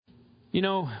You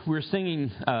know, we're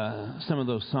singing some of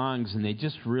those songs, and they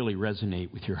just really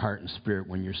resonate with your heart and spirit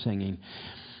when you're singing.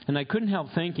 And I couldn't help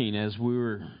thinking as we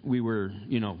were,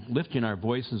 lifting our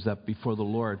voices up before the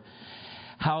Lord,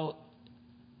 how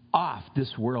off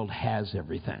this world has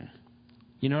everything.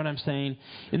 You know what I'm saying?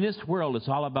 In this world, it's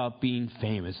all about being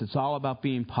famous. It's all about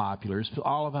being popular. It's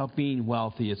all about being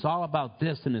wealthy. It's all about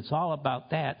this and it's all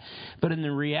about that. But in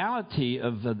the reality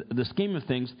of the scheme of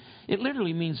things, it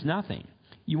literally means nothing.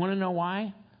 You want to know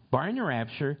why? Barring the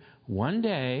rapture, one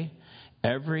day,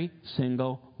 every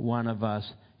single one of us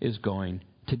is going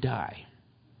to die.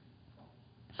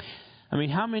 I mean,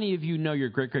 how many of you know your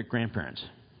great-great-grandparents?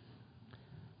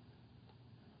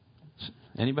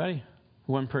 Anybody?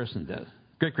 One person does.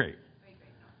 Great.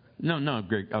 No,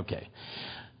 great. Okay.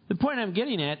 The point I'm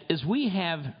getting at is we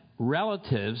have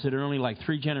relatives that are only like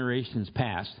 3 generations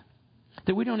past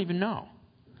that we don't even know.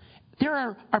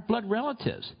 They're our blood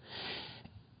relatives.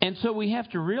 And so we have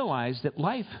to realize that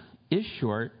life is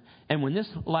short, and when this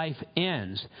life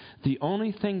ends, the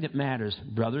only thing that matters,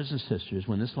 brothers and sisters,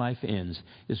 when this life ends,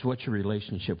 is what's your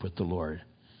relationship with the Lord.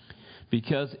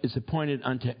 Because it's appointed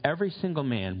unto every single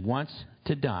man once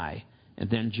to die, and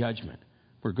then judgment.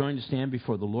 We're going to stand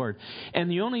before the Lord.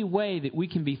 And the only way that we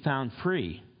can be found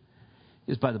free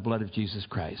is by the blood of Jesus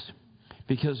Christ.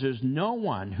 Because there's no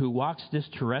one who walks this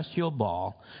terrestrial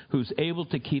ball who's able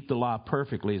to keep the law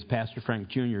perfectly, as Pastor Frank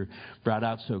Jr. brought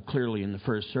out so clearly in the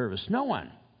first service. No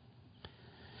one.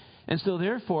 And so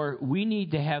therefore, we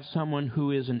need to have someone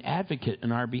who is an advocate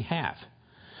in our behalf.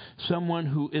 Someone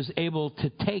who is able to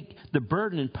take the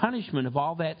burden and punishment of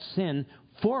all that sin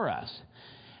for us.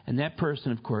 And that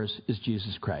person, of course, is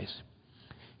Jesus Christ.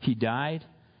 He died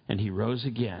and He rose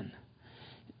again.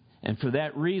 And for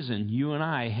that reason, you and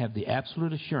I have the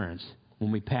absolute assurance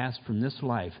when we pass from this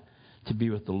life to be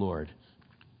with the Lord.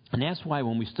 And that's why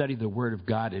when we study the Word of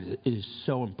God, it is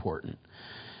so important.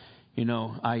 You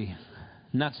know,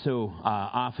 not so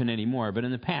often anymore, but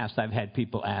in the past I've had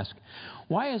people ask,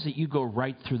 why is it you go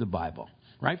right through the Bible?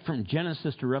 Right from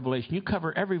Genesis to Revelation, you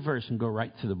cover every verse and go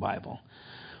right through the Bible.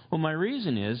 Well, my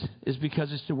reason is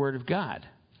because it's the Word of God.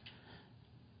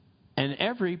 And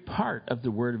every part of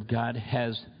the Word of God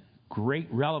has great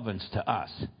relevance to us.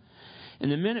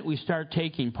 And the minute we start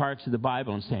taking parts of the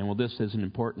Bible and saying, well, this isn't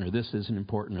important, or this isn't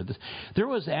important, or this... There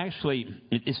was actually,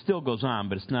 it still goes on,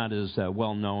 but it's not as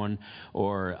well-known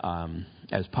or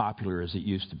as popular as it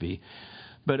used to be.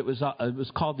 But it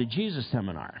was called the Jesus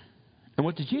Seminar. And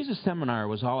what the Jesus Seminar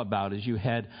was all about is you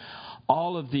had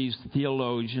all of these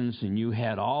theologians and you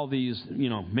had all these,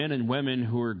 men and women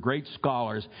who were great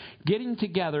scholars getting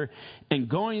together and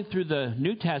going through the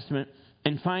New Testament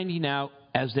and finding out,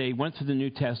 as they went through the New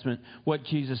Testament, what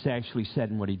Jesus actually said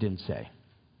and what He didn't say.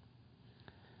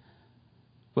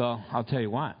 Well, I'll tell you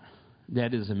what.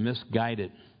 That is a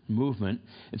misguided movement.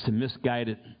 It's a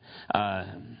misguided...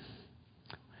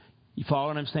 you follow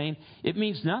what I'm saying? It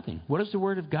means nothing. What does the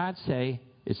Word of God say?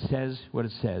 It says what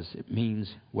it says. It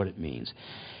means what it means.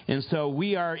 And so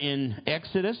we are in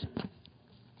Exodus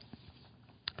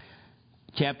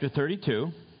chapter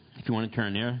 32, if you want to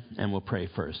turn there, and we'll pray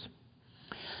first.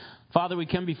 Father, we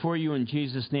come before you in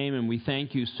Jesus' name, and we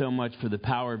thank you so much for the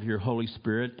power of your Holy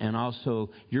Spirit and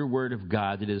also your Word of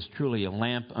God that is truly a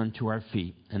lamp unto our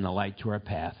feet and a light to our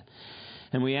path.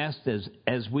 And we ask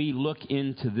as we look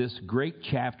into this great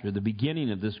chapter, the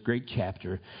beginning of this great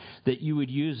chapter, that you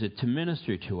would use it to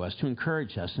minister to us, to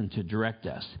encourage us, and to direct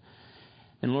us.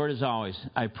 And Lord, as always,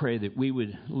 I pray that we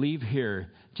would leave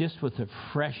here just with a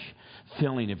fresh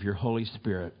filling of your Holy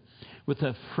Spirit, with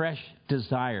a fresh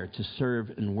desire to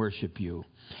serve and worship you.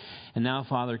 And now,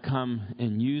 Father, come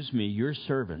and use me, your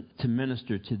servant, to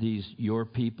minister to these, your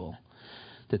people,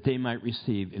 that they might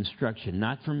receive instruction,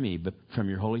 not from me, but from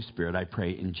your Holy Spirit, I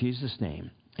pray in Jesus'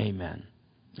 name. Amen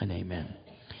and amen.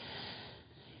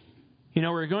 You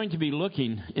know, we're going to be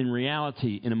looking in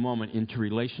reality in a moment into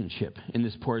relationship in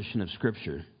this portion of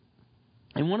Scripture.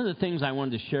 And one of the things I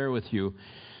wanted to share with you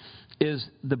is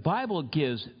the Bible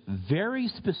gives very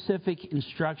specific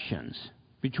instructions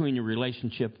between the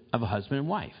relationship of a husband and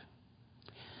wife.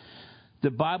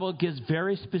 The Bible gives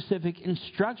very specific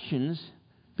instructions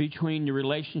between the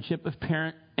relationship of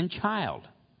parent and child.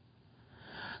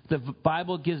 The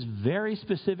Bible gives very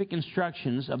specific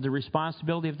instructions of the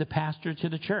responsibility of the pastor to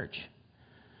the church.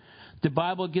 The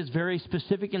Bible gives very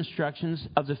specific instructions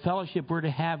of the fellowship we're to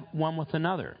have one with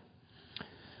another.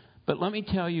 But let me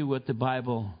tell you what the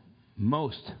Bible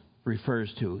most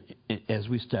refers to as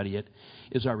we study it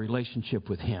is our relationship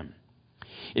with Him.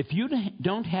 If you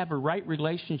don't have a right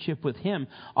relationship with Him,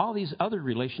 all these other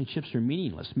relationships are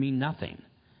meaningless, mean nothing.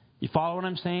 You follow what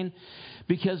I'm saying?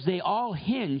 Because they all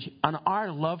hinge on our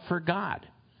love for God.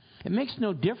 It makes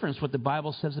no difference what the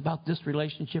Bible says about this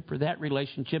relationship or that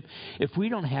relationship if we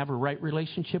don't have a right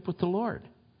relationship with the Lord.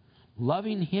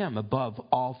 Loving Him above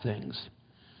all things.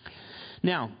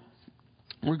 Now,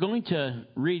 we're going to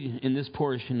read in this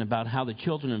portion about how the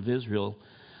children of Israel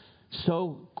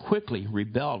so quickly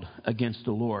rebelled against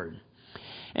the Lord.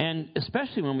 And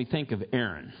especially when we think of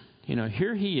Aaron. You know,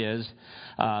 here he is,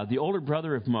 the older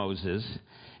brother of Moses,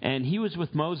 and he was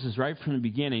with Moses right from the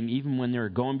beginning, even when they were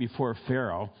going before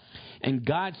Pharaoh. And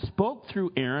God spoke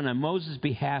through Aaron on Moses'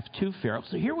 behalf to Pharaoh.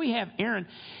 So here we have Aaron,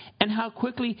 and how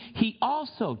quickly he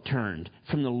also turned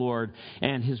from the Lord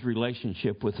and his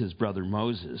relationship with his brother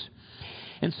Moses.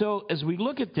 And so as we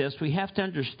look at this, we have to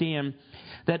understand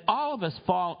that all of us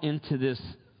fall into this,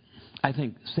 I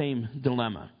think, same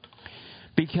dilemma.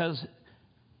 Because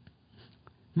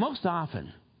most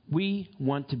often, we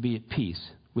want to be at peace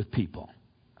with people,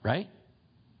 right?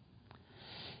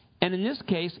 And in this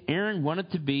case, Aaron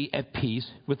wanted to be at peace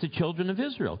with the children of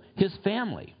Israel, his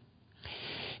family.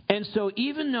 And so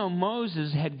even though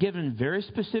Moses had given very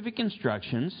specific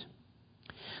instructions,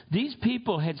 these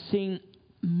people had seen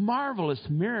marvelous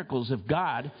miracles of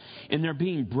God in their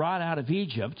being brought out of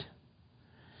Egypt.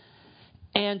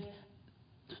 And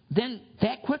then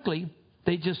that quickly,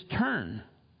 they just turn.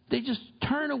 They just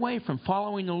turn away from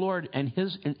following the Lord and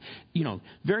His,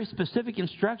 very specific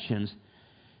instructions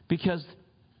because,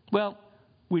 well,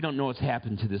 we don't know what's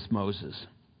happened to this Moses.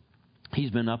 He's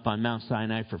been up on Mount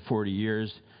Sinai for 40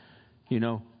 years.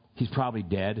 He's probably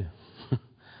dead.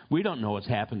 We don't know what's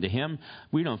happened to him.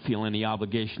 We don't feel any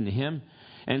obligation to him.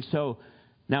 And so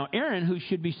now Aaron, who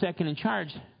should be second in charge,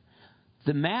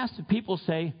 the mass of people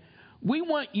say, we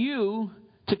want you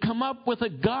to come up with a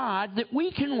God that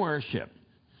we can worship.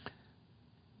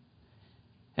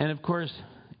 And of course,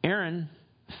 Aaron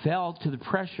fell to the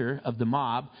pressure of the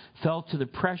mob, fell to the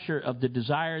pressure of the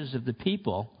desires of the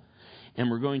people, and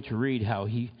we're going to read how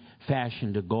he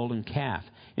fashioned a golden calf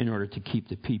in order to keep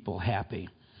the people happy.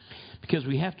 Because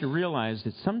we have to realize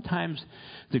that sometimes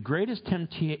the greatest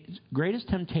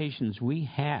temptations we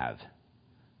have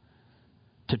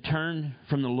to turn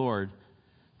from the Lord,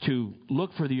 to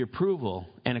look for the approval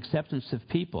and acceptance of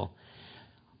people,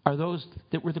 are those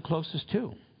that we're the closest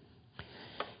to.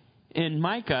 In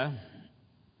Micah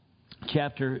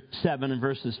chapter 7 and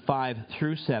verses 5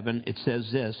 through 7, it says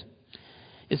this.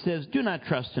 It says, do not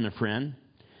trust in a friend.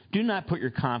 Do not put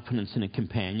your confidence in a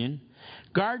companion.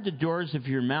 Guard the doors of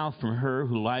your mouth from her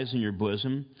who lies in your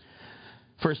bosom.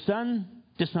 For son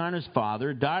dishonors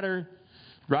father, daughter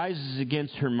rises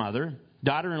against her mother,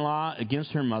 daughter-in-law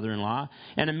against her mother-in-law,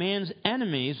 and a man's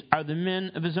enemies are the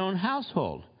men of his own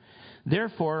household.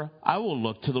 Therefore, I will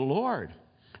look to the Lord.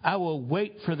 I will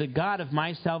wait for the God of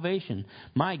my salvation.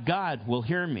 My God will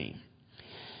hear me.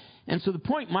 And so the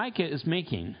point Micah is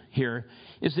making here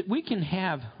is that we can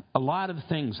have a lot of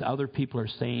things other people are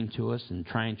saying to us and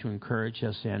trying to encourage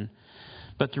us in.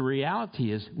 But the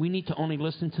reality is we need to only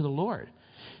listen to the Lord.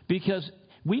 Because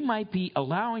we might be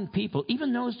allowing people,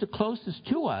 even those the closest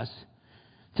to us,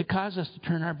 to cause us to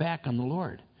turn our back on the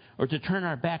Lord. Or to turn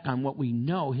our back on what we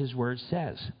know His Word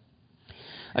says.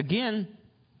 Again,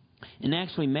 and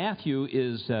actually Matthew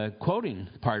is quoting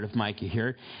part of Micah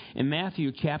here. In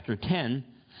Matthew chapter 10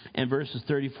 and verses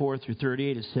 34 through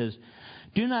 38, it says,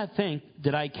 do not think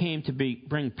that I came to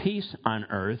bring peace on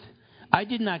earth. I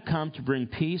did not come to bring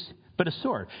peace, but a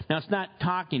sword. Now, it's not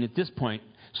talking at this point,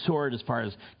 sword as far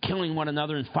as killing one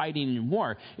another and fighting in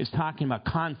war. It's talking about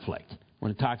conflict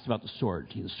when it talks about the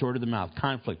sword of the mouth,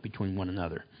 conflict between one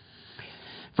another.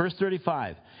 Verse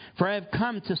 35, for I have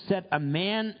come to set a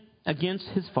man against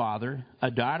his father,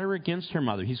 a daughter against her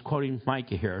mother. He's quoting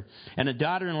Micah here. And a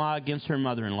daughter-in-law against her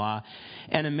mother-in-law.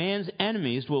 And a man's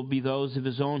enemies will be those of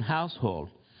his own household.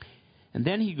 And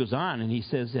then he goes on and he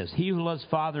says this. He who loves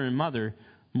father and mother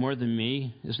more than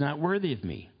me is not worthy of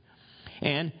me.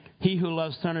 And he who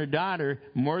loves son or daughter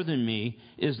more than me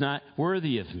is not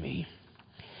worthy of me.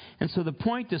 And so the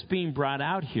point that's being brought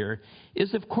out here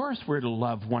is, of course, we're to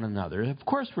love one another. Of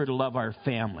course, we're to love our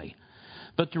family.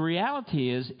 But the reality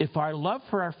is, if our love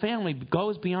for our family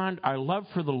goes beyond our love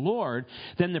for the Lord,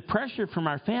 then the pressure from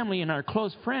our family and our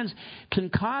close friends can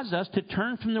cause us to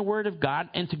turn from the Word of God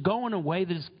and to go in a way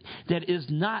that is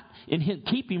not in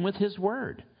keeping with His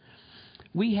Word.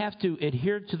 We have to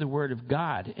adhere to the Word of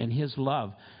God and His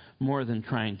love more than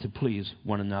trying to please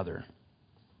one another.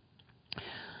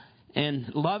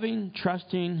 And loving,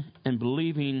 trusting, and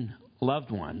believing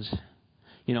loved ones,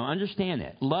 understand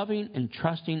that. Loving and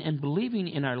trusting and believing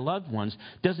in our loved ones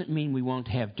doesn't mean we won't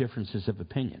have differences of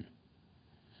opinion.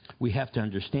 We have to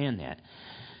understand that.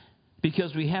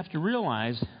 Because we have to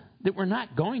realize that we're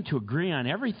not going to agree on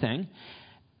everything,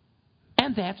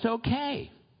 and that's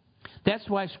okay. That's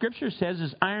why Scripture says,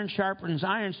 as iron sharpens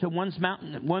iron, so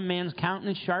one man's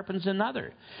countenance sharpens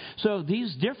another. So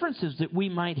these differences that we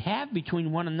might have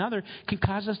between one another can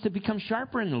cause us to become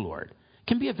sharper in the Lord. It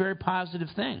can be a very positive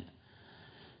thing.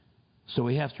 So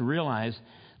we have to realize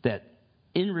that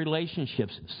in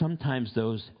relationships, sometimes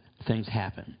those things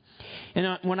happen.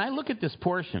 And when I look at this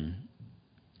portion,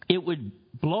 it would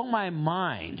blow my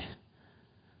mind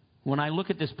when I look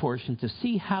at this portion to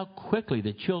see how quickly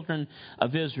the children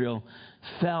of Israel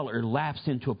fell or lapsed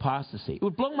into apostasy. It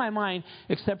would blow my mind,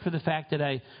 except for the fact that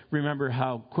I remember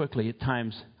how quickly at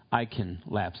times I can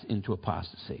lapse into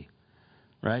apostasy.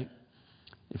 Right?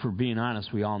 If we're being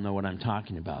honest, we all know what I'm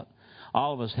talking about.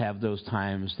 All of us have those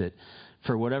times that,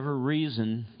 for whatever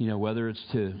reason, whether it's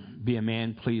to be a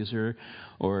man pleaser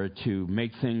or to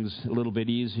make things a little bit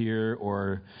easier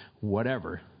or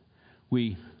whatever,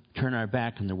 we turn our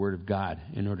back on the Word of God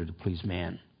in order to please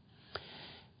man.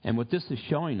 And what this is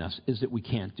showing us is that we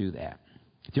can't do that.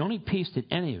 The only peace that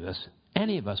any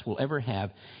of us will ever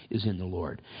have is in the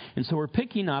Lord. And so we're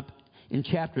picking up in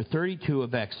chapter 32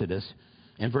 of Exodus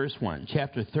and verse 1.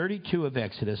 Chapter 32 of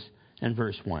Exodus and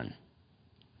verse 1.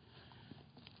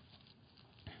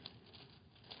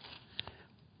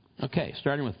 Okay,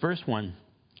 starting with verse 1,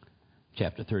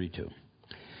 chapter 32.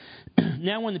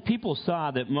 Now when the people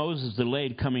saw that Moses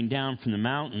delayed coming down from the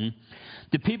mountain,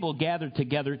 the people gathered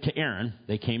together to Aaron.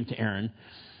 They came to Aaron,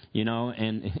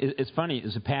 and it's funny,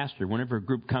 as a pastor, whenever a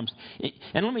group comes,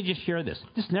 and let me just share this.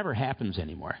 This never happens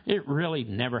anymore. It really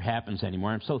never happens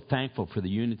anymore. I'm so thankful for the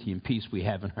unity and peace we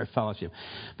have in our fellowship.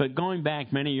 But going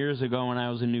back many years ago when I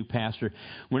was a new pastor,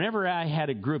 whenever I had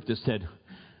a group that said,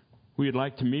 we'd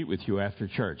like to meet with you after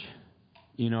church,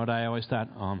 you know what I always thought?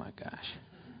 Oh, my gosh.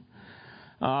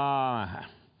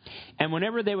 And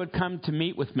whenever they would come to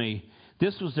meet with me,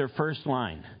 this was their first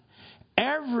line.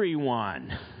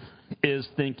 Everyone is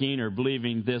thinking or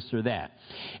believing this or that.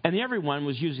 And the everyone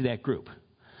was usually that group.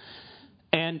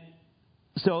 And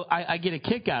so I get a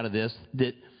kick out of this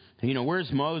that,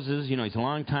 where's Moses? He's a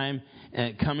long time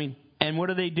coming. And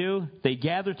what do? They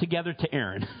gather together to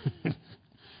Aaron,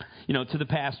 to the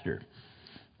pastor.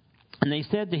 And they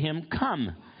said to him,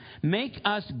 come, make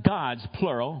us gods,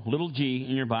 plural, little g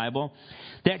in your Bible,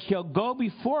 that shall go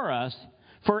before us.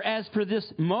 For as for this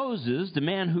Moses, the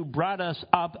man who brought us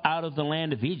up out of the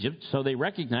land of Egypt, so they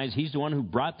recognize he's the one who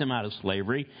brought them out of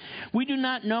slavery, we do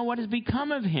not know what has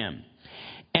become of him.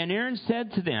 And Aaron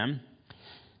said to them,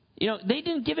 they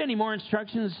didn't give any more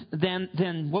instructions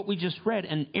than what we just read.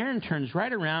 And Aaron turns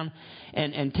right around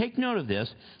and take note of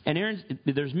this. And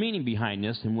there's meaning behind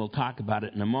this, and we'll talk about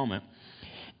it in a moment.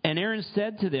 And Aaron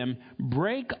said to them,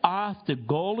 break off the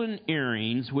golden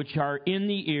earrings which are in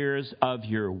the ears of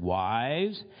your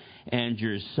wives and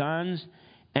your sons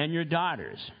and your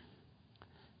daughters.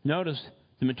 Notice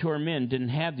the mature men didn't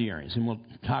have the earrings, and we'll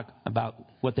talk about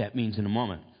what that means in a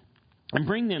moment. And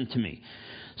bring them to me.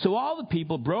 So all the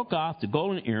people broke off the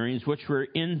golden earrings which were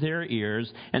in their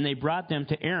ears, and they brought them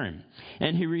to Aaron.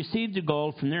 And he received the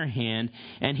gold from their hand,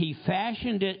 and he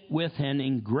fashioned it with an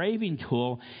engraving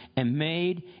tool and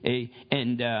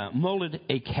molded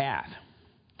a calf.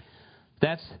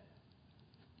 That's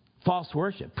false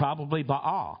worship, probably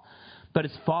Baal. But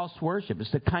it's false worship.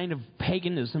 It's the kind of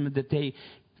paganism that they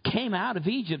came out of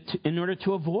Egypt in order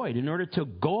to avoid, in order to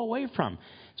go away from.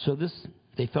 So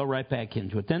they fell right back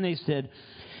into it. Then they said,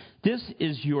 this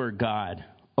is your God,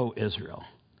 O Israel.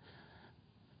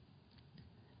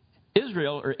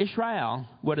 Israel, or Israel,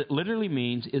 what it literally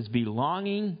means is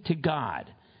belonging to God.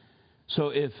 So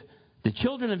if the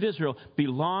children of Israel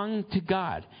belong to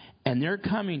God, and they're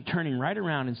turning right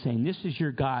around and saying, this is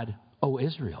your God, O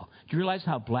Israel. Do you realize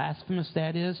how blasphemous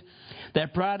that is?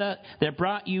 That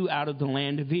brought you out of the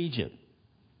land of Egypt.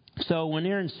 So when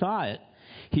Aaron saw it,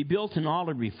 he built an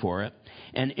altar before it,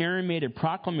 and Aaron made a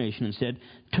proclamation and said,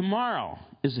 tomorrow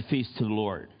is the feast to the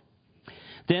Lord.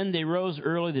 Then they rose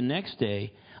early the next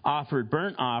day, offered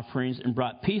burnt offerings, and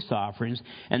brought peace offerings,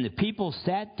 and the people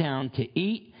sat down to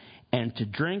eat and to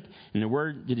drink. And the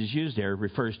word that is used there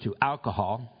refers to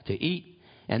alcohol, to eat.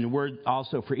 And the word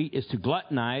also for eat is to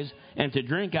gluttonize and to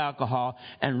drink alcohol,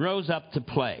 and rose up to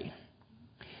play.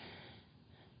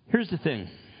 Here's the thing.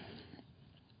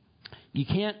 You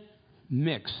can't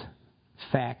mix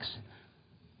facts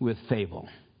with fable.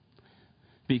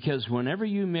 Because whenever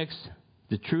you mix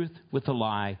the truth with a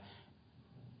lie,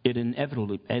 it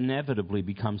inevitably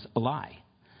becomes a lie.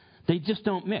 They just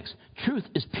don't mix. Truth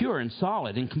is pure and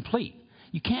solid and complete.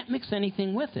 You can't mix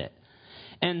anything with it.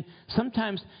 And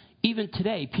sometimes, even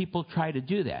today, people try to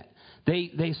do that.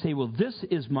 They say, well, this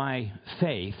is my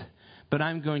faith, but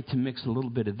I'm going to mix a little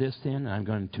bit of this in, and I'm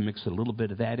going to mix a little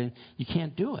bit of that in. You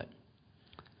can't do it.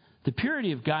 The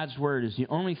purity of God's Word is the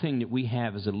only thing that we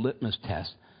have as a litmus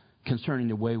test concerning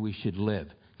the way we should live,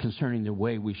 concerning the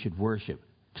way we should worship,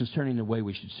 concerning the way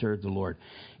we should serve the Lord.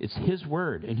 It's His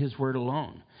Word and His Word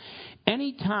alone.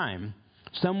 Anytime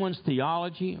someone's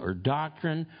theology or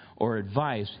doctrine or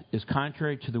advice is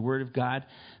contrary to the Word of God,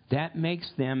 that makes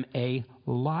them a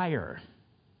liar.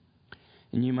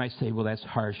 And you might say, well, that's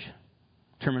harsh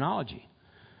terminology.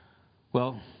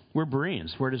 Well, we're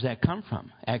Bereans. Where does that come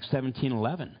from? Acts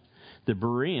 17:11. The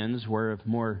Bereans were of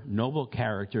more noble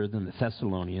character than the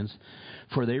Thessalonians,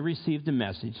 for they received the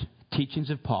message,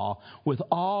 teachings of Paul, with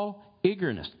all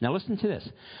eagerness. Now listen to this.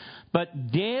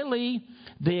 But daily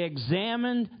they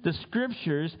examined the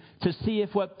Scriptures to see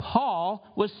if what Paul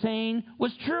was saying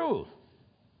was true.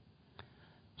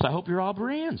 So I hope you're all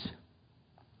Bereans.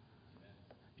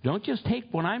 Don't just take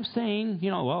what I'm saying,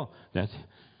 well, that's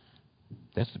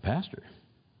the pastor.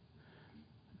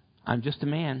 I'm just a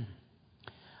man.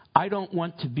 I don't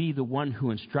want to be the one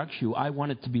who instructs you. I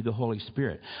want it to be the Holy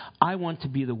Spirit. I want to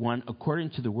be the one, according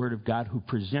to the Word of God, who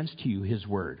presents to you His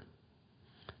Word.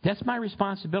 That's my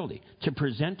responsibility, to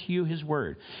present to you His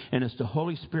Word. And it's the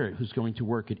Holy Spirit who's going to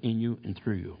work it in you and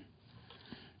through you.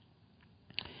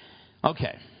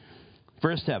 Okay,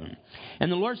 verse 7.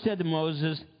 And the Lord said to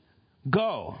Moses,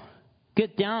 go,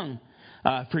 get down,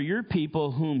 for your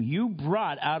people whom you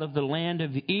brought out of the land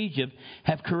of Egypt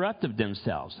have corrupted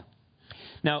themselves.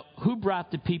 Now, who brought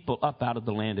the people up out of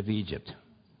the land of Egypt?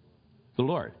 The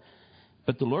Lord.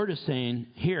 But the Lord is saying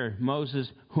here, Moses,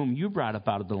 whom you brought up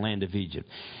out of the land of Egypt.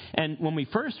 And when we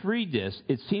first read this,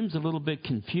 it seems a little bit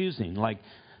confusing, like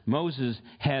Moses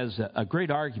has a great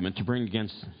argument to bring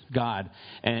against God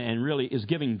and really is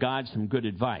giving God some good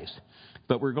advice.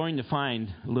 But we're going to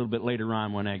find a little bit later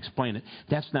on when I explain it,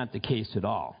 that's not the case at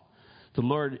all. The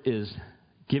Lord is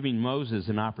giving Moses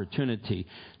an opportunity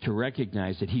to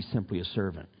recognize that he's simply a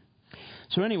servant.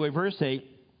 So anyway, verse 8,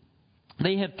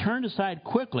 they have turned aside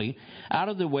quickly out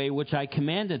of the way which I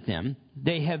commanded them.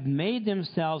 They have made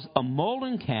themselves a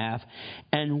molten calf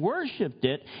and worshipped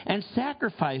it and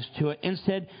sacrificed to it and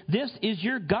said, this is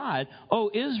your God,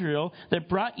 O Israel, that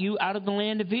brought you out of the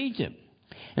land of Egypt.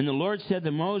 And the Lord said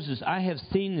to Moses, I have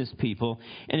seen this people,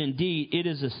 and indeed it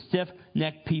is a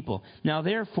stiff-necked people. Now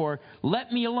therefore,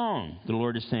 let me alone, the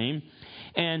Lord is saying,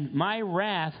 and my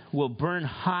wrath will burn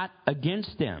hot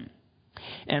against them,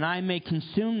 and I may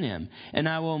consume them, and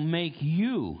I will make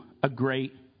you a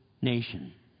great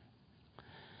nation.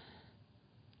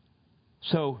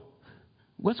 So,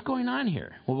 what's going on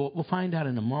here? Well, we'll find out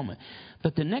in a moment.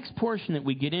 But the next portion that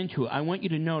we get into, I want you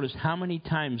to notice how many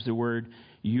times the word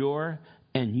your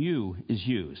and you is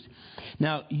used.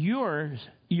 Now,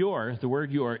 the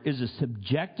word your, is a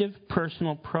subjective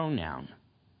personal pronoun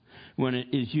when it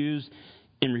is used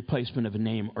in replacement of a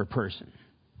name or person.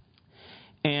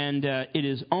 And it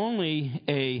is only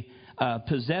a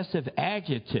possessive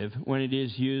adjective when it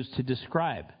is used to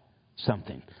describe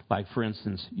something. Like, for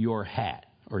instance, your hat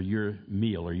or your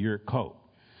meal or your coat.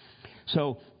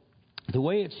 So, the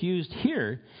way it's used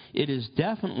here, it is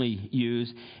definitely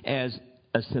used as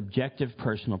a subjective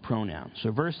personal pronoun.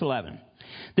 So verse 11.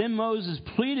 Then Moses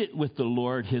pleaded with the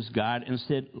Lord his God and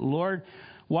said, Lord,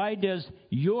 why does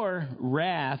your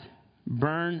wrath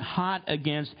burn hot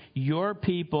against your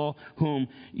people whom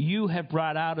you have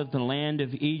brought out of the land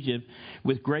of Egypt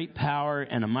with great power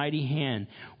and a mighty hand?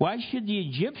 Why should the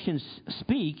Egyptians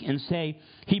speak and say,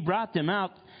 he brought them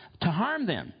out to harm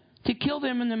them, to kill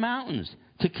them in the mountains,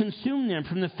 to consume them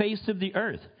from the face of the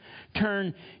earth?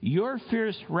 Turn your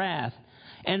fierce wrath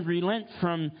and relent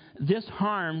from this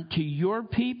harm to your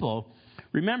people.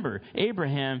 Remember,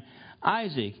 Abraham,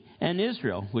 Isaac, and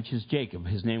Israel, which is Jacob.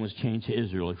 His name was changed to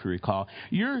Israel, if you recall.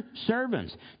 Your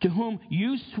servants, to whom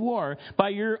you swore by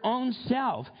your own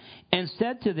self, and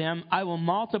said to them, I will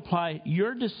multiply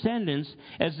your descendants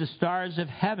as the stars of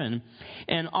heaven,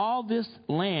 and all this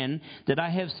land that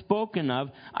I have spoken of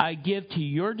I give to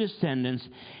your descendants,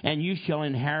 and you shall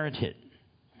inherit it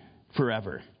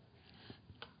forever.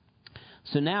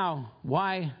 So now,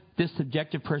 why this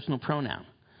subjective personal pronoun?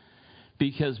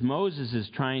 Because Moses is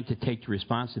trying to take the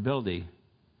responsibility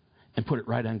and put it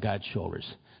right on God's shoulders.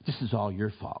 This is all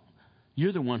your fault.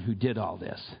 You're the one who did all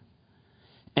this.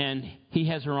 And he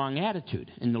has a wrong attitude.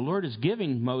 And the Lord is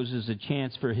giving Moses a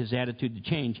chance for his attitude to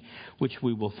change, which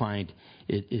we will find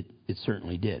it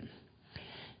certainly did.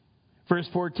 Verse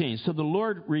 14. So the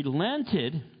Lord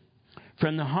relented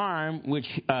from the harm which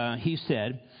he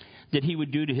said that he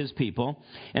would do to his people.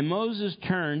 And Moses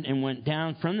turned and went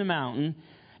down from the mountain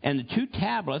And the 2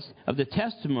 tablets of the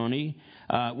testimony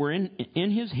were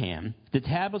in his hand. The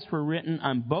tablets were written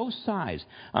on both sides.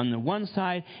 On the one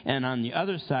side and on the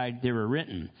other side they were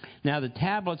written. Now the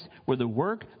tablets were the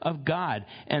work of God,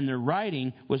 and the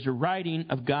writing was the writing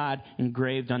of God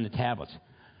engraved on the tablets.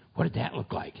 What did that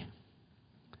look like?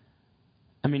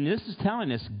 I mean, this is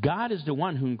telling us God is the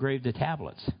one who engraved the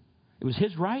tablets. It was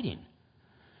his writing.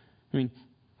 I mean,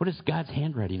 what does God's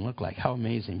handwriting look like? How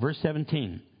amazing. Verse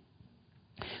 17.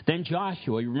 Then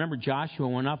Joshua, you remember Joshua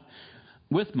went up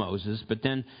with Moses, but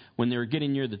then when they were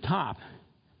getting near the top,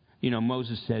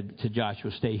 Moses said to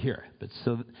Joshua, stay here. But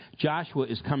so Joshua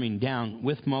is coming down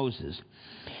with Moses.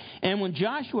 And when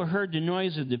Joshua heard the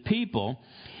noise of the people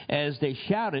as they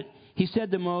shouted, he said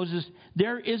to Moses,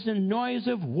 there is a noise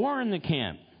of war in the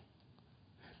camp.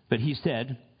 But he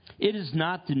said, it is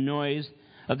not the noise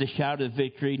of the shout of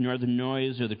victory, nor the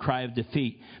noise or the cry of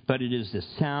defeat, but it is the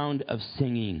sound of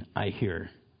singing I hear.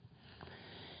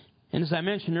 And as I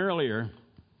mentioned earlier,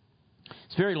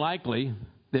 it's very likely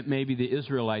that maybe the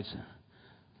Israelites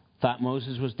thought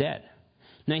Moses was dead.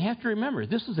 Now you have to remember,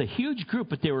 this is a huge group,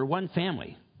 but they were one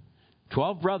family.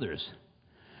 12 brothers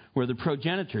were the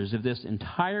progenitors of this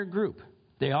entire group.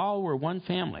 They all were one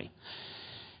family.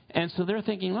 And so they're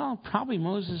thinking, well, probably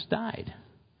Moses died.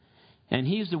 And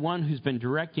he's the one who's been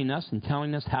directing us and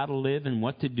telling us how to live and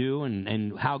what to do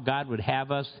and how God would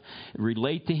have us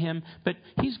relate to him. But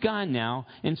he's gone now,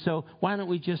 and so why don't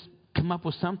we just come up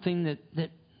with something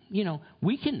that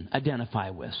we can identify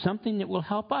with, something that will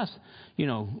help us,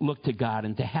 look to God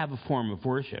and to have a form of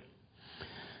worship.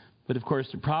 But, of course,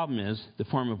 the problem is the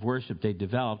form of worship they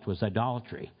developed was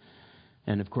idolatry.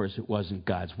 And, of course, it wasn't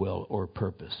God's will or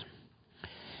purpose.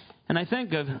 And I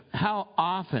think of how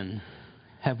often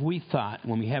have we thought,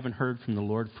 when we haven't heard from the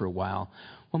Lord for a while,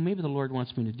 well, maybe the Lord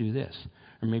wants me to do this,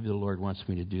 or maybe the Lord wants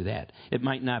me to do that. It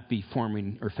might not be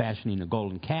forming or fashioning a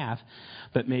golden calf,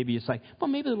 but maybe it's like, well,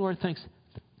 maybe the Lord thinks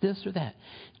this or that.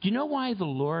 Do you know why the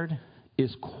Lord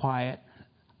is quiet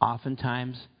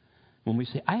oftentimes when we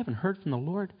say, I haven't heard from the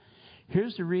Lord?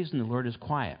 Here's the reason the Lord is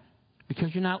quiet.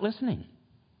 Because you're not listening.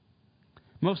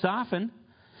 Most often.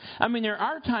 I mean, there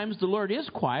are times the Lord is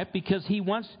quiet because he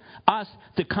wants us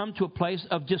to come to a place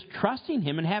of just trusting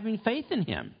him and having faith in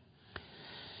him.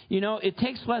 It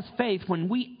takes less faith when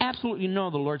we absolutely know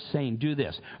the Lord's saying, do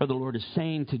this, or the Lord is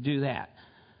saying to do that.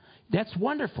 That's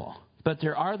wonderful. But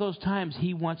there are those times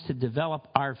he wants to develop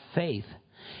our faith,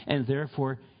 and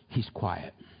therefore he's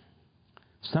quiet.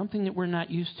 Something that we're not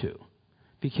used to,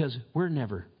 because we're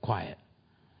never quiet.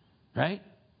 Right?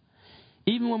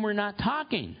 Even when we're not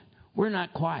talking, we're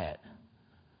not quiet.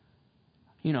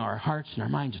 Our hearts and our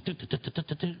minds.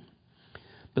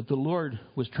 But the Lord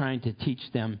was trying to teach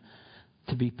them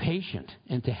to be patient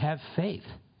and to have faith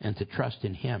and to trust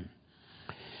in him.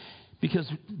 Because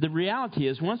the reality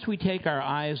is, once we take our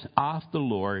eyes off the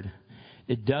Lord,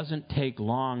 it doesn't take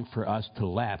long for us to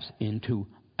lapse into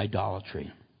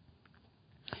idolatry.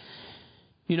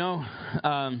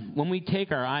 When we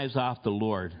take our eyes off the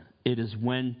Lord, it is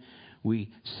when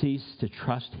we cease to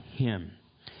trust him.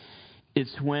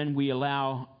 It's when we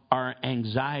allow our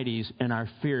anxieties and our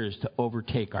fears to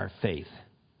overtake our faith.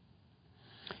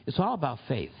 It's all about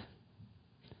faith.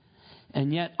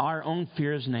 And yet our own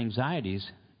fears and anxieties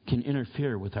can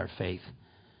interfere with our faith,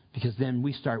 because then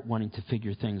we start wanting to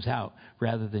figure things out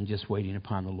rather than just waiting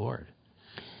upon the Lord.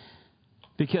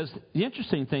 Because the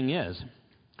interesting thing is,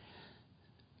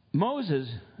 Moses,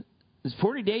 his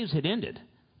 40 days had ended.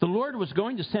 The Lord was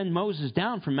going to send Moses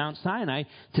down from Mount Sinai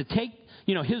to take,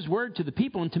 his word to the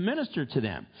people and to minister to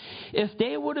them. If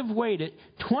they would have waited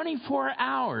 24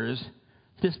 hours,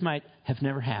 this might have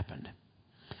never happened.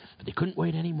 But they couldn't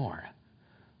wait anymore.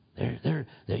 They're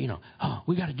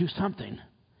we got to do something.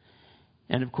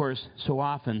 And of course, so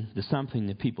often the something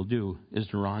that people do is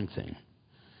the wrong thing.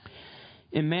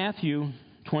 In Matthew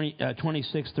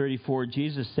 26:34,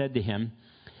 Jesus said to him,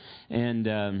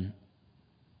 and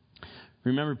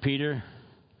remember Peter,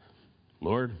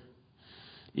 Lord,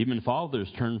 even if all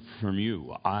others turn from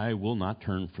you, I will not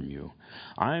turn from you.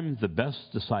 I'm the best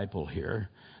disciple here.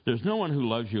 There's no one who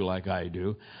loves you like I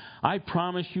do. I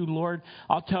promise you, Lord,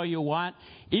 I'll tell you what,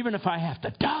 even if I have to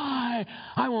die,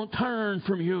 I won't turn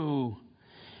from you.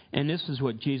 And this is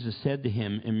what Jesus said to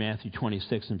him in Matthew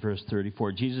 26 and verse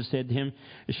 34. Jesus said to him,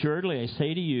 assuredly I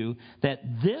say to you that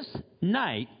this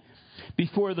night,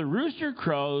 before the rooster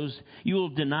crows, you will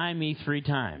deny me 3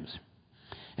 times.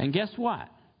 And guess what?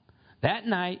 That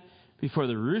night, before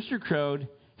the rooster crowed,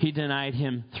 he denied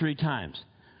him 3 times.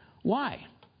 Why?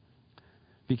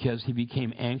 Because he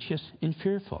became anxious and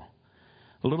fearful.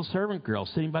 A little servant girl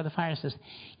sitting by the fire says,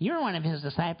 "You were one of his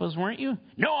disciples, weren't you?"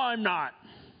 "No, I'm not."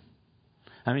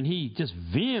 I mean, he just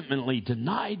vehemently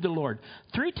denied the Lord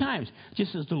 3 times,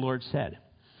 just as the Lord said.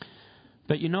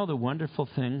 But you know the wonderful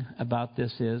thing about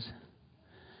this is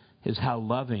how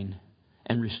loving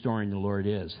and restoring the Lord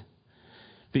is.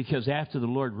 Because after the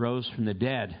Lord rose from the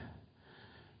dead,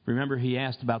 remember he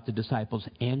asked about the disciples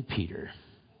and Peter.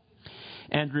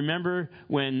 And remember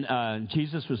when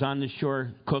Jesus was on the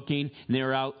shore cooking, and they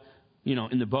were out,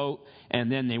 in the boat,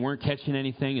 and then they weren't catching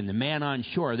anything, and the man on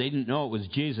shore, they didn't know it was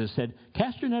Jesus, said,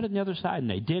 "Cast your net on the other side," and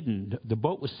they did, and the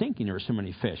boat was sinking. There were so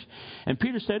many fish. And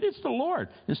Peter said, "It's the Lord."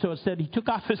 And so it said he took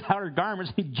off his outer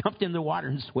garments, he jumped in the water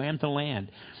and swam to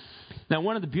land. Now,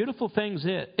 one of the beautiful things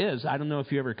is, I don't know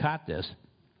if you ever caught this,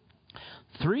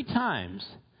 3 times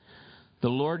the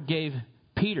Lord gave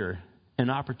Peter an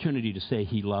opportunity to say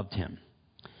he loved him.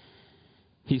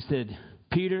 He said,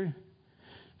 "Peter,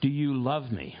 do you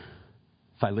love me?"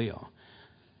 Phileo.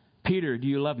 "Peter, do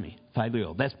you love me?"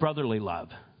 Phileo. That's brotherly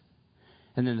love.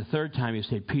 And then the 3rd time he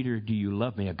said, "Peter, do you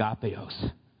love me?"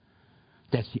 Agapeos.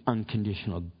 That's the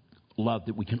unconditional love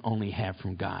that we can only have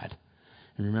from God.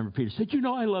 And remember, Peter said,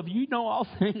 "I love you. You know all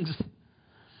things."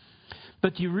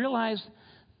 But do you realize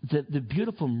the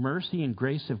beautiful mercy and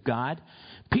grace of God?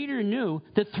 Peter knew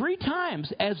that 3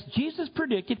 times, as Jesus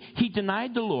predicted, he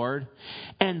denied the Lord,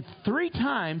 and 3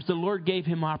 times the Lord gave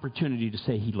him opportunity to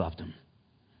say he loved him.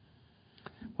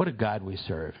 What a God we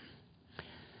serve.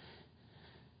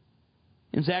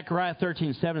 In Zechariah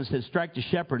 13:7 it says, "Strike the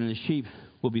shepherd and the sheep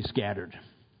will be scattered."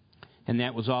 And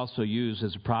that was also used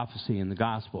as a prophecy in the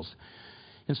Gospels.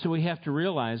 And so we have to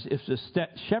realize if the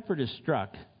shepherd is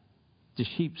struck, the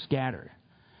sheep scatter.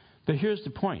 But here's the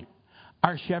point.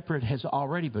 Our shepherd has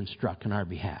already been struck on our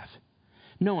behalf.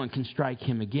 No one can strike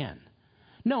him again.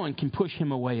 No one can push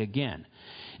him away again.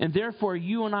 And therefore,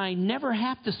 you and I never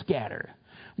have to scatter.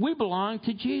 We belong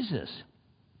to Jesus.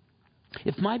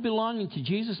 If my belonging to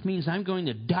Jesus means I'm going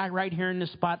to die right here in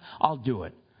this spot, I'll do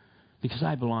it. Because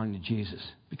I belong to Jesus.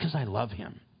 Because I love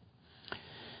him.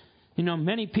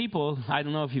 Many people, I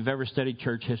don't know if you've ever studied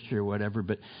church history or whatever,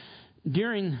 but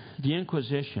during the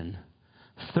Inquisition,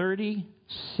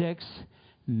 36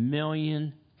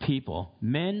 million people,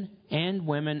 men and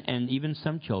women and even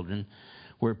some children,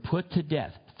 were put to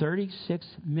death. 36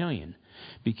 million,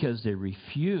 because they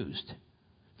refused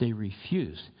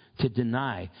to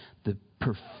deny the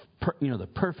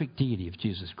perfect deity of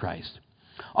Jesus Christ.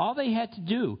 All they had to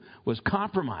do was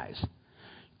compromise.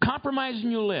 Compromise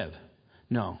and you'll live.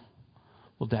 No,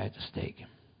 we'll die at the stake.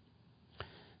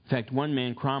 In fact, one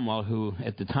man, Cromwell, who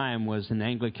at the time was an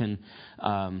Anglican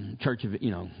Church of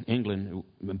England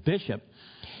bishop,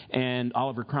 and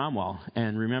Oliver Cromwell,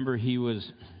 and remember he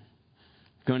was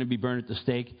going to be burned at the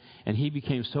stake, and he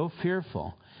became so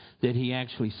fearful that he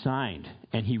actually signed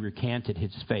and he recanted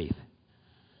his faith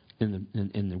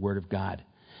in the Word of God.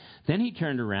 Then he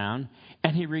turned around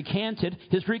and he recanted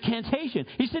his recantation.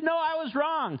 He said, "No, I was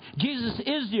wrong. Jesus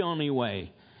is the only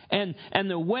way. And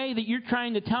the way that you're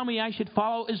trying to tell me I should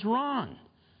follow is wrong."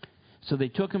 So they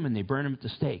took him and they burned him at the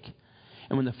stake.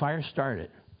 And when the fire started,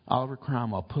 Oliver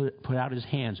Cromwell put out his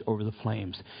hands over the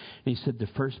flames. And he said, "The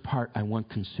first part I want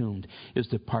consumed is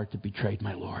the part that betrayed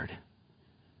my Lord."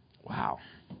 Wow.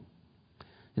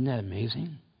 Isn't that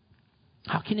amazing?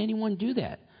 How can anyone do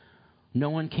that? No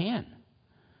one can.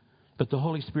 But the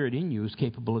Holy Spirit in you is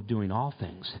capable of doing all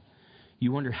things.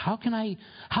 You wonder, how can I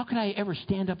ever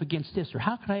stand up against this? Or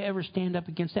how can I ever stand up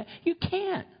against that? You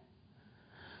can't.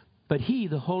 But He,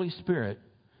 the Holy Spirit,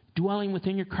 dwelling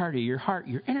within your cardia, your heart,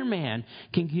 your inner man,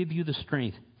 can give you the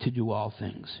strength to do all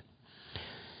things.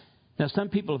 Now, some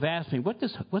people have asked me, what's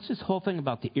this whole thing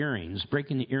about the earrings,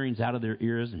 breaking the earrings out of their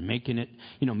ears and making it,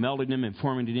 melting them and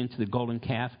forming it into the golden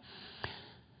calf?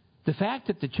 The fact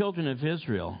that the children of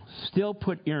Israel still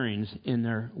put earrings in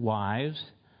their wives'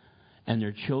 and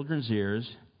their children's ears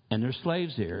and their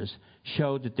slaves' ears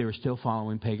showed that they were still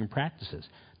following pagan practices.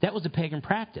 That was a pagan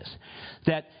practice.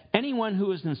 That anyone who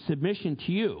was in submission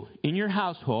to you in your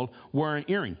household wore an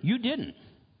earring. You didn't.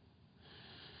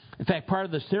 In fact, part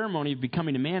of the ceremony of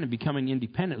becoming a man and becoming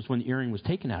independent was when the earring was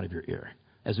taken out of your ear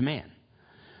as a man.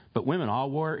 But women all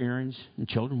wore earrings and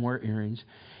children wore earrings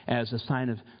as a sign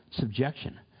of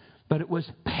subjection. But it was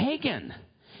pagan.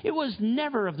 It was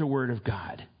never of the Word of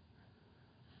God.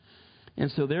 And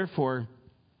so therefore,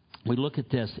 we look at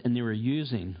this, and they were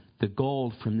using the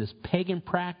gold from this pagan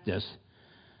practice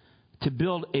to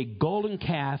build a golden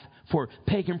calf for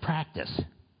pagan practice.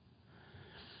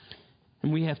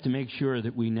 And we have to make sure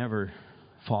that we never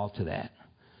fall to that.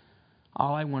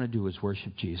 All I want to do is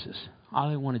worship Jesus. All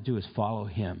I want to do is follow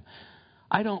Him.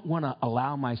 I don't want to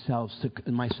allow myself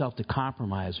to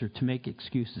compromise or to make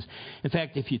excuses. In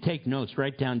fact, if you take notes,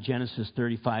 write down Genesis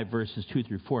 35, verses 2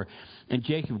 through 4. And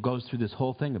Jacob goes through this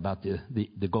whole thing about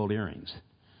the gold earrings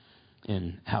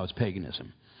and how it's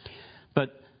paganism.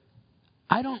 But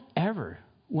I don't ever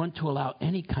want to allow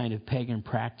any kind of pagan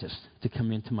practice to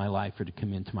come into my life or to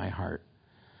come into my heart.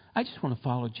 I just want to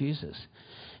follow Jesus.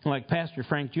 And like Pastor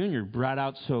Frank Jr. brought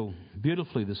out so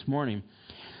beautifully this morning,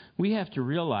 we have to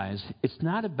realize it's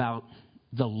not about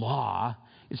the law,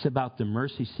 it's about the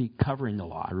mercy seat covering the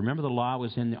law. Remember, the law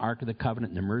was in the Ark of the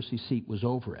Covenant and the mercy seat was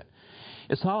over it.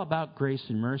 It's all about grace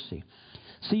and mercy.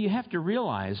 So you have to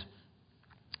realize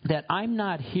that I'm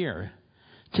not here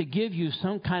to give you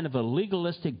some kind of a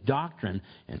legalistic doctrine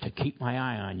and to keep my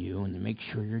eye on you and to make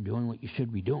sure you're doing what you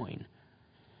should be doing.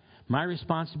 My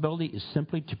responsibility is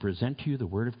simply to present to you the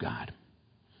Word of God.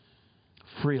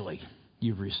 Freely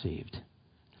you've received.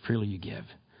 Freely you give.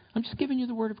 I'm just giving you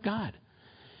the Word of God.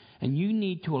 And you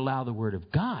need to allow the Word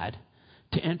of God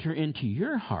to enter into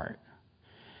your heart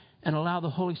and allow the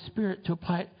Holy Spirit to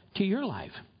apply it to your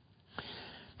life.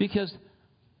 Because,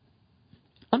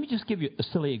 let me just give you a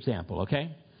silly example,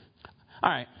 okay? All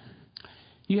right.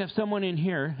 You have someone in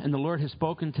here, and the Lord has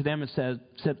spoken to them and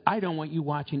said, I don't want you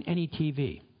watching any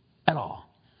TV at all.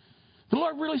 The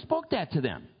Lord really spoke that to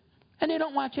them. And they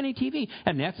don't watch any TV.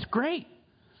 And that's great.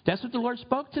 That's what the Lord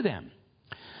spoke to them.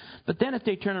 But then if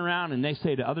they turn around and they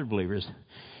say to other believers,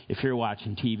 if you're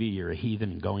watching TV, you're a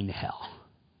heathen and going to hell.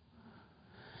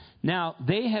 Now,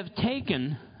 they have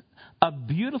taken a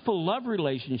beautiful love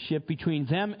relationship between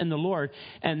them and the Lord,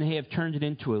 and they have turned it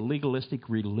into a legalistic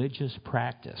religious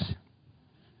practice.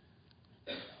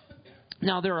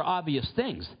 Now, there are obvious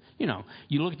things. You know,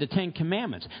 you look at the Ten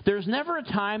Commandments. There's never a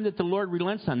time that the Lord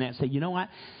relents on that and say, you know what,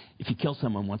 if you kill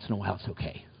someone once in a while, it's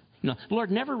okay. You know, the Lord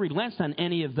never relents on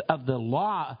any of the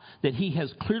law that He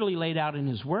has clearly laid out in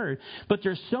His Word. But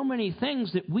there's so many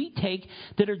things that we take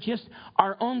that are just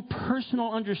our own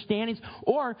personal understandings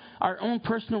or our own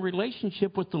personal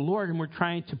relationship with the Lord, and we're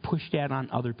trying to push that on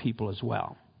other people as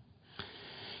well.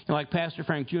 And like Pastor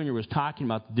Frank Jr. was talking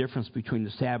about the difference between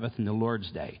the Sabbath and the Lord's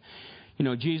Day. You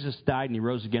know, Jesus died and He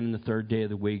rose again on the third day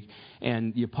of the week.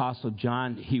 And the Apostle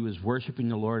John, he was worshiping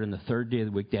the Lord on the third day of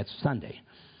the week. That's Sunday.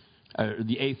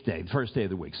 The eighth day, the first day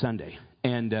of the week, Sunday.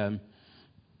 And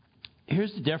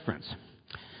here's the difference.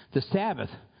 The Sabbath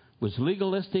was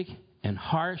legalistic and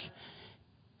harsh.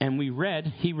 And he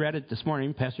read it this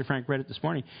morning, Pastor Frank read it this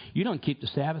morning. You don't keep the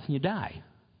Sabbath and you die.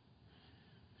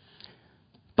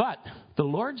 But the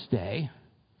Lord's Day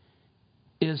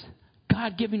is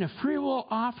God giving a free will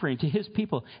offering to His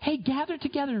people. Hey, gather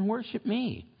together and worship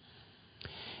me.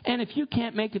 And if you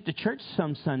can't make it to church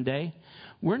some Sunday,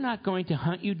 we're not going to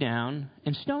hunt you down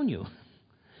and stone you.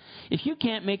 If you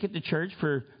can't make it to church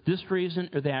for this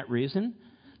reason or that reason,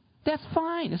 that's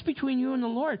fine. It's between you and the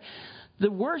Lord.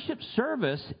 The worship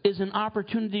service is an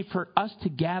opportunity for us to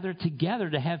gather together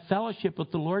to have fellowship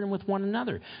with the Lord and with one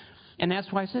another. And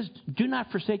that's why it says, do not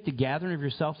forsake the gathering of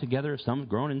yourselves together, as some have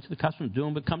grown into the custom of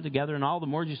doing, but come together, and all the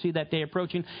more as you see that day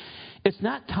approaching. It's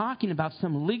not talking about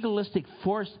some legalistic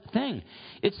forced thing.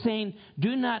 It's saying,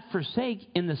 do not forsake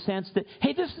in the sense that,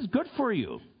 hey, this is good for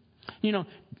you. You know,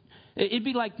 it'd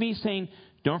be like me saying,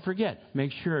 don't forget,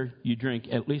 make sure you drink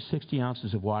at least 60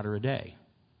 ounces of water a day.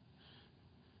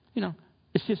 You know,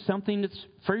 it's just something that's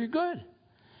for your good.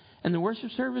 And the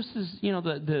worship service is, you know,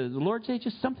 the Lord's Day is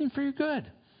just something for your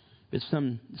good. It's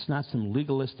not some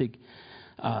legalistic,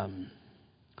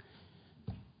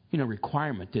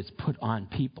 requirement that's put on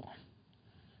people.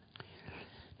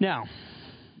 Now,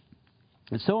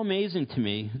 it's so amazing to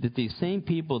me that these same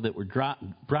people that were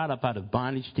brought up out of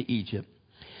bondage to Egypt,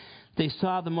 they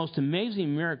saw the most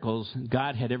amazing miracles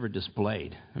God had ever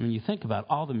displayed. I mean, you think about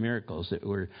all the miracles that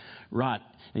were wrought,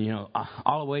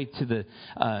 all the way to the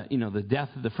death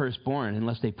of the firstborn,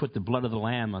 unless they put the blood of the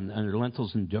lamb on their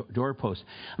lintels and doorposts.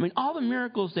 I mean, all the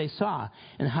miracles they saw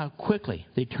and how quickly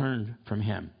they turned from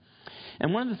Him.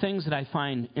 And one of the things that I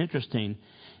find interesting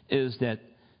is that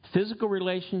physical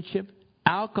relationship,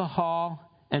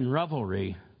 alcohol, and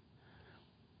revelry,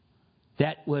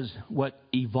 that was what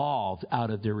evolved out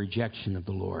of their rejection of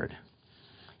the Lord.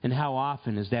 And how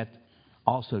often is that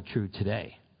also true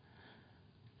today?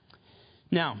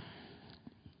 Now,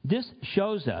 this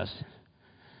shows us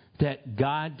that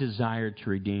God desired to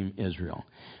redeem Israel.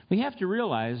 We have to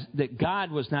realize that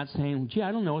God was not saying, gee,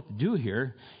 I don't know what to do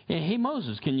here. Hey,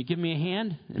 Moses, can you give me a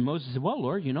hand? And Moses said, well,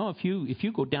 Lord, if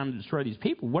you go down and destroy these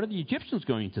people, what are the Egyptians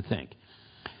going to think?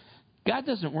 God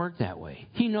doesn't work that way.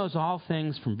 He knows all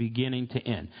things from beginning to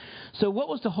end. So what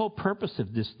was the whole purpose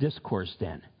of this discourse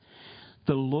then?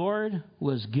 The Lord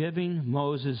was giving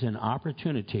Moses an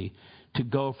opportunity to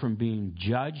go from being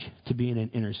judge to being an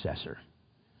intercessor.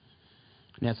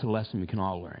 And that's a lesson we can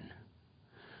all learn.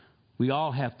 We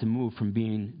all have to move from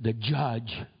being the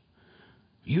judge.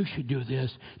 You should do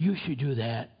this. You should do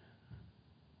that.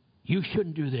 You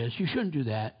shouldn't do this. You shouldn't do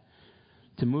that.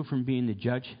 To move from being the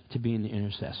judge to being the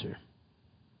intercessor.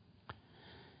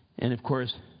 And of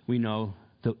course, we know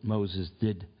that Moses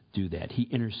did do that. He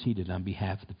interceded on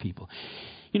behalf of the people.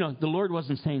 You know, the Lord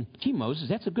wasn't saying, gee, Moses,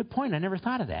 that's a good point. I never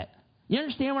thought of that. You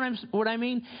understand what I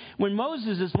mean? When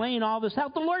Moses is laying all this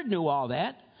out, the Lord knew all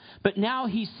that. But now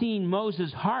he's seen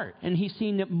Moses' heart, and he's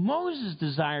seen that Moses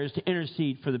desires to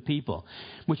intercede for the people,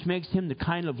 which makes him the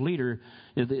kind of leader,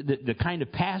 the kind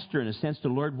of pastor, in a sense, the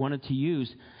Lord wanted to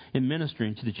use in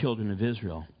ministering to the children of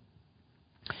Israel.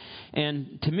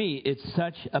 And to me, it's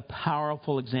such a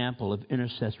powerful example of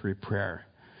intercessory prayer.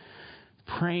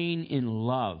 Praying in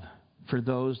love for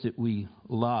those that we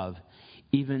love,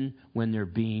 even when they're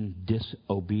being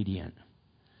disobedient.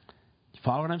 You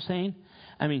follow what I'm saying?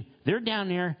 I mean, they're down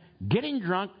there getting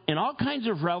drunk in all kinds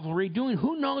of revelry, doing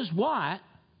who knows what.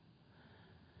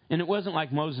 And it wasn't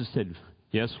like Moses said,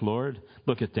 yes, Lord,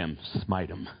 look at them, smite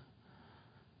them.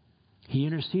 He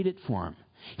interceded for them.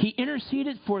 He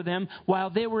interceded for them while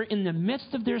they were in the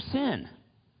midst of their sin.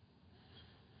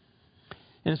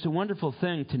 And it's a wonderful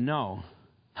thing to know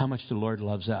how much the Lord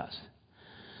loves us.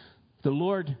 The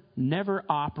Lord never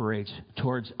operates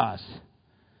towards us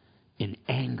in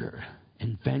anger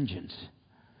and vengeance.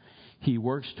 He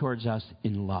works towards us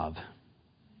in love.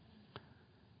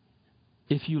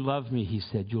 If you love me, he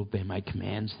said, you obey my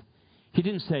commands. He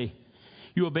didn't say,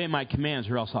 you obey my commands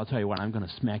or else I'll tell you what, I'm going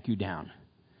to smack you down.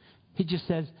 He just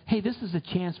says, hey, this is a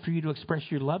chance for you to express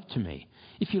your love to me.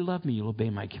 If you love me, you'll obey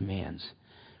my commands.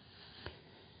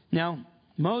 Now,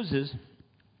 Moses,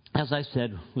 as I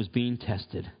said, was being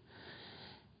tested.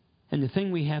 And the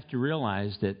thing we have to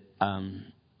realize that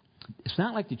it's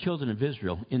not like the children of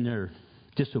Israel in their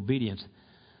disobedience.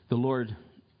 The Lord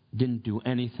didn't do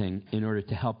anything in order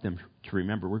to help them to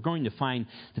remember. We're going to find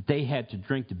that they had to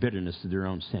drink the bitterness of their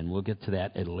own sin. We'll get to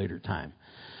that at a later time.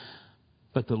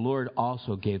 But the Lord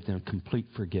also gave them complete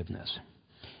forgiveness.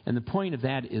 And the point of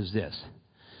that is this.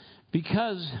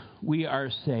 Because we are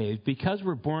saved, because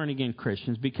we're born-again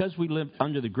Christians, because we live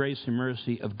under the grace and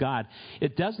mercy of God,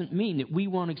 it doesn't mean that we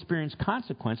won't experience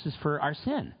consequences for our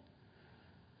sin.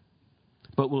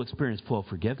 But we'll experience full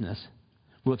forgiveness.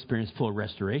 We'll experience full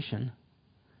restoration.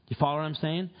 You follow what I'm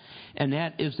saying? And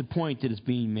that is the point that is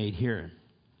being made here.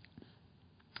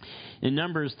 In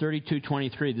Numbers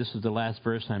 32:23, this is the last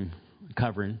verse I'm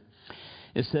covering.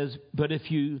 It says, but if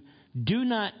you do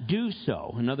not do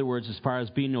so, in other words, as far as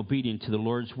being obedient to the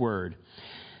Lord's word,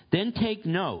 then take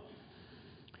note,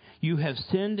 you have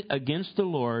sinned against the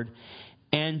Lord,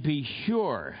 and be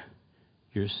sure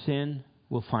your sin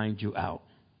will find you out.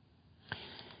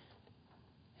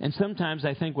 And sometimes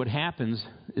I think what happens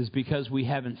is because we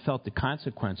haven't felt the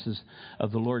consequences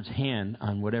of the Lord's hand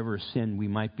on whatever sin we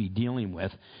might be dealing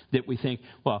with, that we think,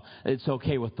 well, it's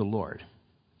okay with the Lord.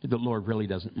 The Lord really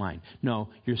doesn't mind. No,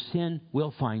 your sin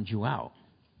will find you out.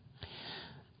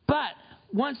 But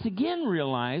once again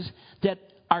realize that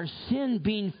our sin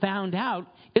being found out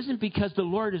isn't because the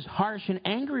Lord is harsh and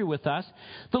angry with us.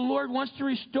 The Lord wants to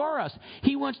restore us.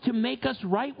 He wants to make us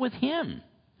right with Him.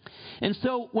 And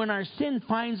so when our sin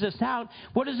finds us out,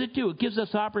 what does it do? It gives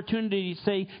us opportunity to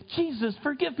say, Jesus,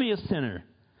 forgive me, a sinner.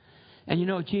 And you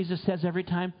know what Jesus says every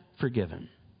time? Forgive him.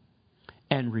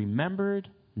 And remembered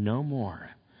no more.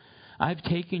 I've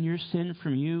taken your sin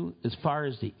from you as far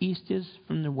as the east is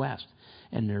from the west,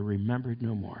 and they're remembered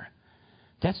no more.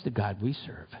 That's the God we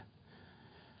serve.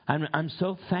 I'm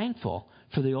so thankful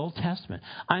for the Old Testament.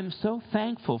 I'm so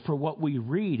thankful for what we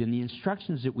read and the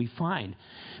instructions that we find.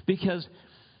 Because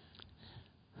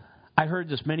I heard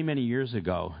this many, many years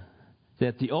ago,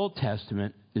 that the Old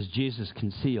Testament is Jesus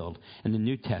concealed, and the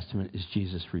New Testament is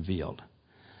Jesus revealed.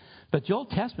 But the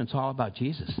Old Testament's all about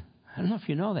Jesus. I don't know if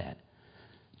you know that.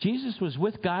 Jesus was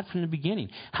with God from the beginning.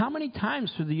 How many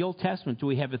times through the Old Testament do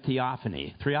we have a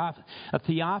theophany? A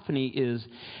theophany is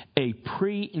a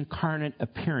pre-incarnate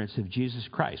appearance of Jesus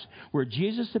Christ, where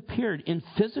Jesus appeared in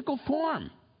physical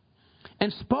form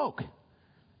and spoke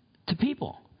to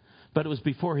people. But it was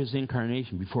before his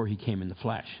incarnation, before he came in the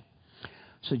flesh.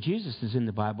 So Jesus is in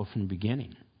the Bible from the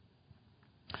beginning.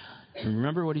 And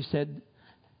remember what he said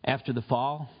after the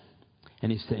fall?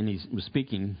 And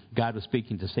God was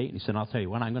speaking to Satan. He said, I'll tell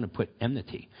you what, I'm going to put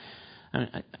enmity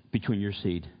between your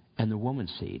seed and the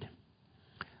woman's seed.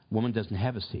 Woman doesn't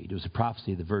have a seed. It was a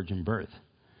prophecy of the virgin birth.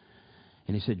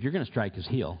 And he said, you're going to strike his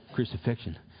heel,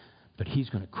 crucifixion. but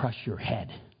he's going to crush your head.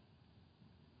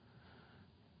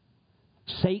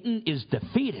 Satan is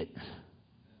defeated.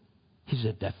 He's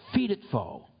a defeated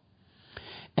foe.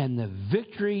 And the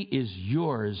victory is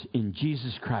yours in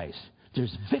Jesus Christ.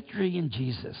 There's victory in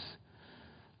Jesus.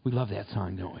 We love that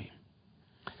song, don't we?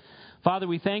 Father,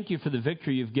 we thank you for the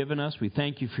victory you've given us. We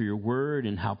thank you for your word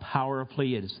and how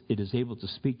powerfully it is able to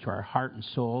speak to our heart and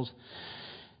souls.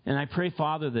 And I pray,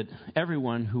 Father, that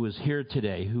everyone who is here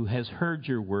today, who has heard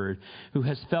your word, who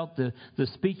has felt the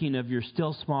speaking of your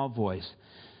still small voice,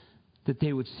 that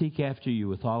they would seek after you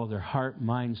with all of their heart,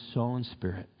 mind, soul, and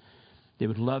spirit. They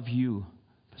would love you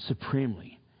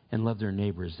supremely and love their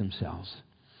neighbors themselves.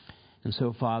 And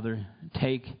so, Father,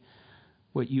 take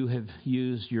what you have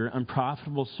used your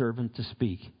unprofitable servant to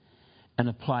speak and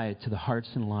apply it to the hearts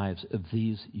and lives of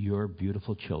these, your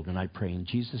beautiful children. I pray in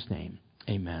Jesus' name,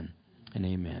 amen and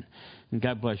amen. And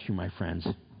God bless you, my friends.